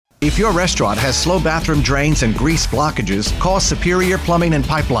If your restaurant has slow bathroom drains and grease blockages, call Superior Plumbing and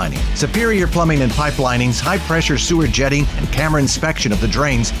Pipelining. Superior Plumbing and Pipelining's high-pressure sewer jetting and camera inspection of the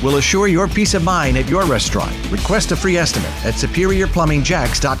drains will assure your peace of mind at your restaurant. Request a free estimate at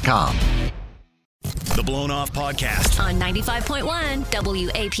SuperiorPlumbingJacks.com. The Blown Off Podcast on 95.1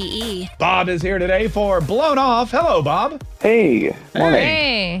 WAPE. Bob is here today for Blown Off. Hello, Bob. Hey, morning.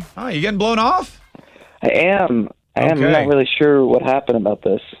 Hey. Oh, you getting blown off? I am. I'm Okay. not really sure what happened about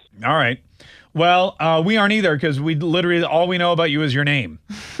this. All right. Well, we aren't either because we literally all we know about you is your name.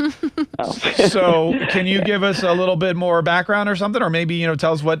 Oh. So can you give us a little bit more background or something? Or maybe,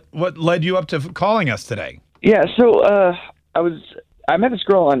 tell us what led you up to calling us today? Yeah, so I met this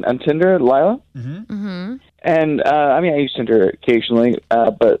girl on Tinder, Lila. Mm-hmm. And, I use Tinder occasionally,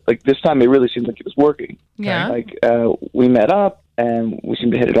 but, this time it really seemed like it was working. Yeah. We met up, and we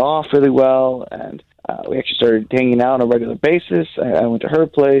seemed to hit it off really well, and we actually started hanging out on a regular basis. I went to her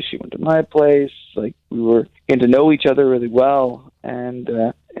place, she went to my place. We were getting to know each other really well, and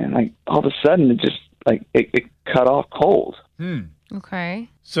all of a sudden, it just, it cut off cold. Okay.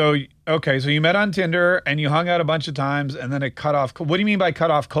 So you met on Tinder and you hung out a bunch of times and then it cut off. What do you mean by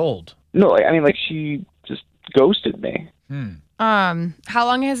cut off cold? No, she just ghosted me. How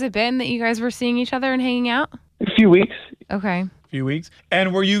long has it been that you guys were seeing each other and hanging out? A few weeks. Okay. Few weeks.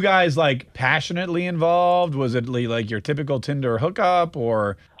 And were you guys passionately involved? Was it your typical Tinder hookup,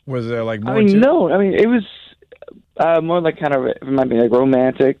 or was there more? No. It was more it reminded me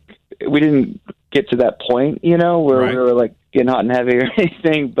romantic. We didn't get to that point, where Right. we were getting hot and heavy or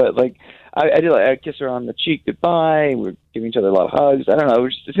anything. But I did. I kissed her on the cheek goodbye. We were giving each other a lot of hugs. I don't know.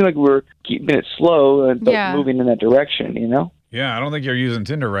 It seemed like we were keeping it slow but Yeah. moving in that direction. Yeah, I don't think you're using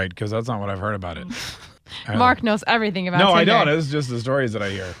Tinder right because that's not what I've heard about it. Mark knows everything about No, Tinder. I don't. It's just the stories that I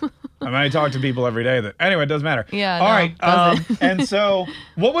hear. I talk to people every day that. Anyway, it doesn't matter. Yeah, All no, right. doesn't. And so,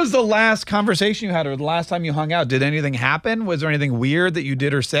 what was the last conversation you had, or the last time you hung out? Did anything happen? Was there anything weird that you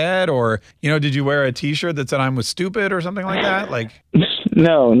did or said, or did you wear a T-shirt that said "I'm was stupid" or something like that?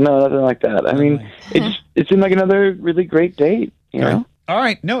 No, nothing like that. It seemed like another really great date. You know? All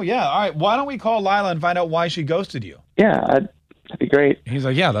right. No. Yeah. All right. Why don't we call Lila and find out why she ghosted you? Yeah, that'd be great. He's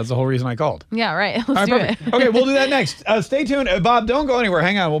like, yeah, that's the whole reason I called. Yeah, right. All Let's right, do perfect. it. Okay, we'll do that next. Stay tuned. Bob, don't go anywhere.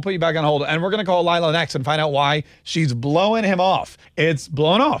 Hang on. We'll put you back on hold. And we're going to call Lila next and find out why she's blowing him off. It's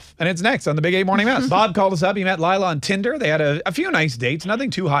blown off. And it's next on the Big 8 Morning Mess. Bob called us up. He met Lila on Tinder. They had a few nice dates. Nothing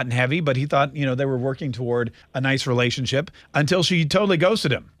too hot and heavy, but he thought, they were working toward a nice relationship until she totally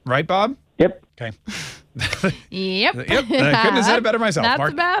ghosted him. Right, Bob? Yep. Okay. Yep. Yep. I couldn't have said it better myself, That's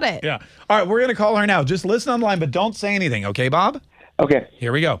Mark. about it. Yeah. All right, we're going to call her now. Just listen online, but don't say anything. Okay, Bob? Okay.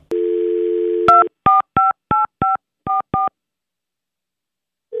 Here we go.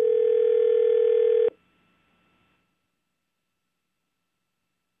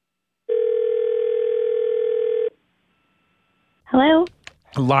 Hello?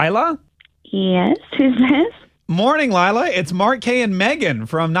 Lila? Yes, who's this? Morning, Lila. It's Mark K and Megan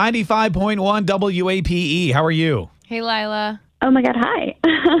from 95.1 WAPE. How are you? Hey, Lila. Oh my God, hi.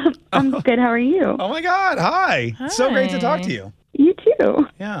 I'm good, how are you? Oh, my God. Hi. It's so great to talk to you. You too.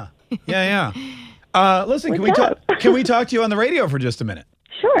 Yeah. Listen, What's up? can we talk to you on the radio for just a minute?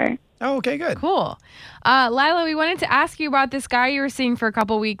 Sure. Oh, okay, good. Cool. Lila, we wanted to ask you about this guy you were seeing for a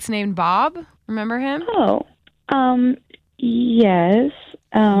couple weeks named Bob. Remember him? Oh, yes.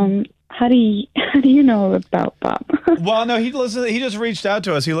 How do you know about Bob? Well, no, he just reached out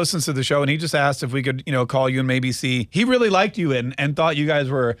to us. He listens to the show, and he just asked if we could, call you and maybe see. He really liked you and thought you had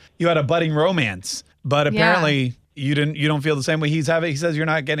a budding romance, but apparently you don't feel the same way he says you're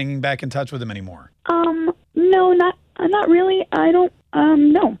not getting back in touch with him anymore. No, not really. I don't,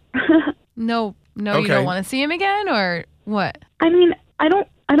 no. No, Okay. you don't want to see him again, or what? I don't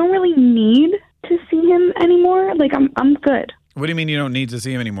really need to see him anymore. I'm good. What do you mean you don't need to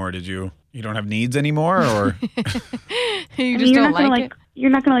see him anymore? You don't have needs anymore, or? You just you're don't not gonna like it? You're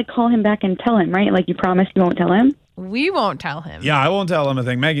not gonna call him back and tell him, right? You promised you won't tell him. We won't tell him. Yeah, I won't tell him a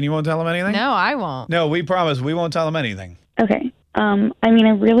thing. Megan, you won't tell him anything? No, I won't. No, we promise we won't tell him anything. Okay. I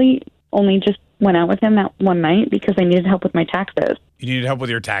really only just went out with him that one night because I needed help with my taxes. You needed help with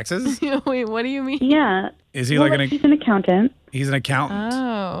your taxes? Wait, what do you mean? Yeah. Is he he's an accountant, he's an accountant?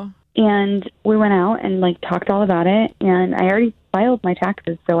 Oh. and we went out and talked all about it, and I already filed my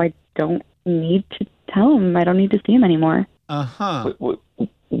taxes, so I don't need to tell him. I don't need to see him anymore. Uh-huh.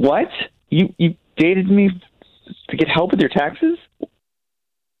 What? You dated me to get help with your taxes?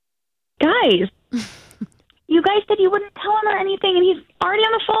 Guys, You guys said you wouldn't tell him or anything, and he's already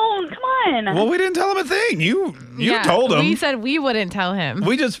on the phone. Come on. Well, we didn't tell him a thing. You told him. We said we wouldn't tell him.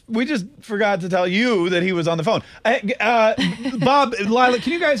 We just forgot to tell you that he was on the phone. Bob, Lila,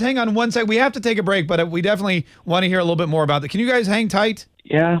 can you guys hang on one sec? We have to take a break, but we definitely want to hear a little bit more about that. Can you guys hang tight?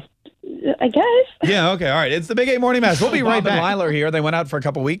 Yeah. I guess. Yeah, okay, all right. It's the Big 8 Morning Mess. We'll be right back. Bob and Lila are here. They went out for a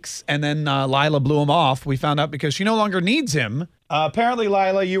couple weeks, and then Lila blew him off. We found out because she no longer needs him. Apparently,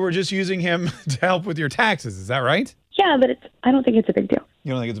 Lila, you were just using him to help with your taxes. Is that right? Yeah, but I don't think it's a big deal.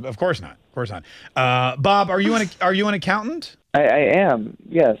 You don't think it's? Of course not. Of course not. Bob, are you an accountant? I am,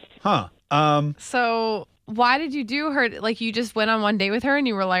 yes. Huh. So why did you do her? Like, you just went on one date with her and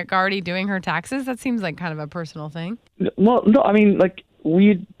you were like already doing her taxes? That seems like kind of a personal thing. Well, no, I mean, like,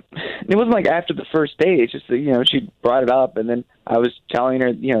 it wasn't like after the first date. It's just that, she brought it up, and then I was telling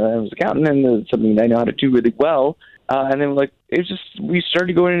her, that I was an accountant and it's something I know how to do really well. And then, like, we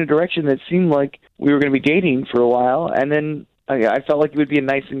started going in a direction that seemed like we were going to be dating for a while, and then I felt like it would be a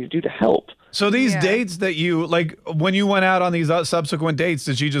nice thing to do to help. So these dates that you, like, when you went out on these subsequent dates,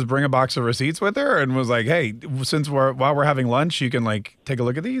 did she just bring a box of receipts with her and was like, hey, while we're having lunch, you can, like, take a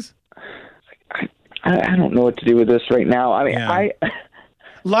look at these? I don't know what to do with this right now. I mean,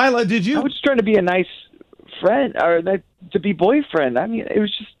 Lila, did you? I was just trying to be a nice friend, or to be boyfriend. I mean, it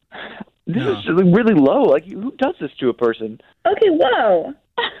was just, this is really low. Like, who does this to a person? Okay, whoa.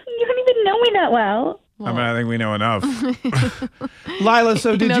 You don't even know me that well. I mean, I think we know enough. Lila,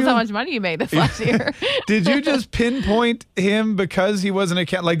 so did you... He knows how much money you made this last year. Did you just pinpoint him because he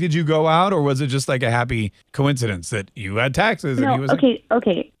wasn't like, did you go out, or was it just like a happy coincidence that you had taxes and he was...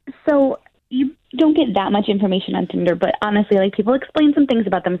 Okay. So you don't get that much information on Tinder, but honestly, like, people explain some things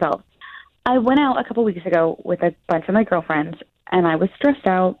about themselves. I went out a couple weeks ago with a bunch of my girlfriends, and I was stressed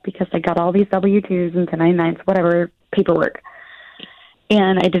out because I got all these W-2s and 1099s, whatever, paperwork.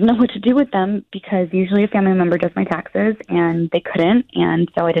 And I didn't know what to do with them because usually a family member does my taxes, and they couldn't.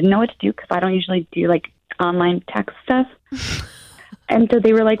 And so I didn't know what to do because I don't usually do, like, online tax stuff. And so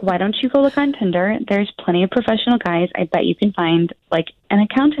they were like, why don't you go look on Tinder? There's plenty of professional guys. I bet you can find, like, an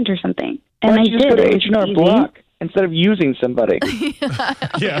accountant or something. And why don't I you just did. go to H&R Block instead of using somebody?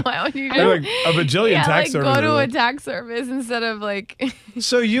 Yeah. Why would you Like a bajillion tax services. go to a tax service instead of, like...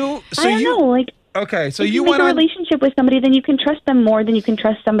 So I don't know, like... Okay, so if you make went a on... relationship with somebody, then you can trust them more than you can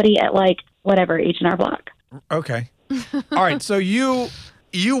trust somebody at, like, whatever, H&R Block. Okay. All right, so you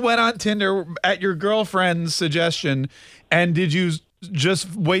went on Tinder at your girlfriend's suggestion, and did you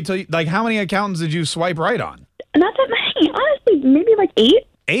just wait till... Like, how many accountants did you swipe right on? Not that many. Honestly, maybe like 8.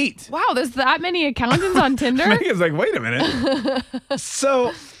 8? Wow, there's that many accountants on Tinder? Megan's like, wait a minute.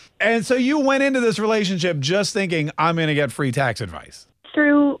 So you went into this relationship just thinking, I'm going to get free tax advice.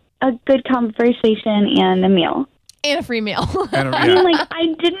 Through a good conversation and a meal. And a free meal. I mean, like, I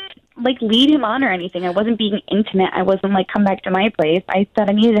didn't, like, lead him on or anything. I wasn't being intimate. I wasn't like, come back to my place. I said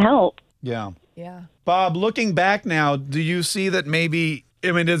I needed help. Yeah. Yeah. Bob, looking back now, do you see that maybe...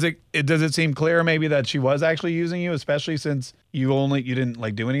 I mean, does it seem clear maybe that she was actually using you, especially since you didn't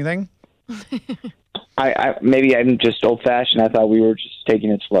like do anything? Maybe I'm just old fashioned. I thought we were just taking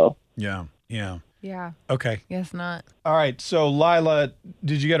it slow. Yeah. Yeah. Okay. Guess not. All right. So Lila,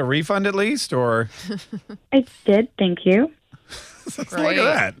 did you get a refund at least, or? I did. Thank you. Look at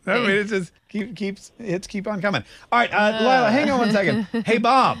that. I mean, it just keep on coming. All right, Lila, hang on one second. Hey,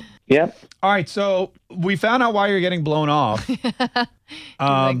 Bob. Yep. All right. So we found out why you're getting blown off.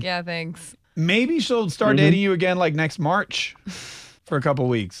 Like, yeah, thanks. Maybe she'll start dating you again like next March for a couple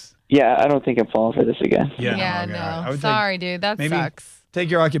weeks. Yeah, I don't think I'm falling for this again. Yeah, okay, no. all right. I would Sorry, dude. That maybe sucks. Take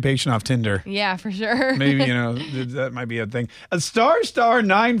your occupation off Tinder. Yeah, for sure. Maybe, that might be a thing. A star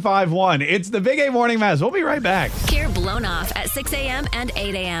 951. It's the Big 8 Morning Mess. We'll be right back. Hear Blown Off at 6 a.m. and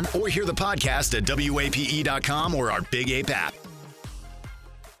 8 a.m. Or hear the podcast at WAPE.com or our Big Ape app.